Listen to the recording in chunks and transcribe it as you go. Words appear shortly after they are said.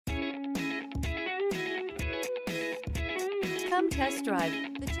Come test drive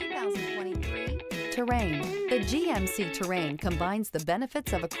the 2023 Terrain. The GMC Terrain combines the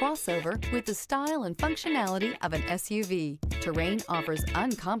benefits of a crossover with the style and functionality of an SUV. Terrain offers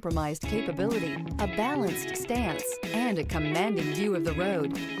uncompromised capability, a balanced stance, and a commanding view of the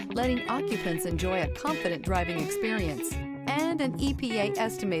road, letting occupants enjoy a confident driving experience. And an EPA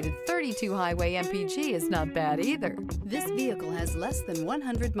estimated 32 highway MPG is not bad either. This vehicle has less than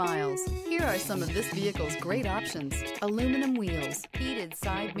 100 miles. Here are some of this vehicle's great options: aluminum wheels, heated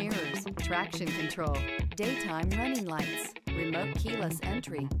side mirrors, traction control, daytime running lights, remote keyless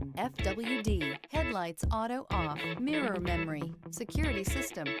entry, FWD, headlights auto off, mirror memory, security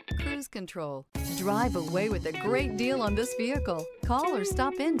system, cruise control. Drive away with a great deal on this vehicle. Call or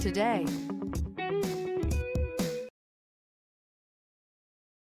stop in today.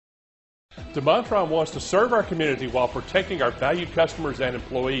 DeMontrond wants to serve our community while protecting our valued customers and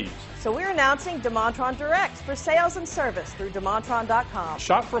employees. So we're announcing DeMontrond Direct for sales and service through DeMontrond.com.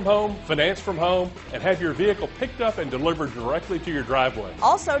 Shop from home, finance from home, and have your vehicle picked up and delivered directly to your driveway.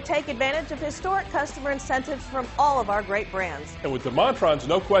 Also, take advantage of historic customer incentives from all of our great brands. And with DeMontrond's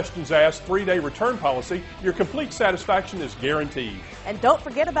no questions asked 3-day return policy, your complete satisfaction is guaranteed. And don't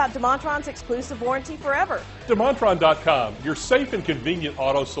forget about DeMontrond's exclusive warranty forever. DeMontrond.com, your safe and convenient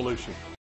auto solution.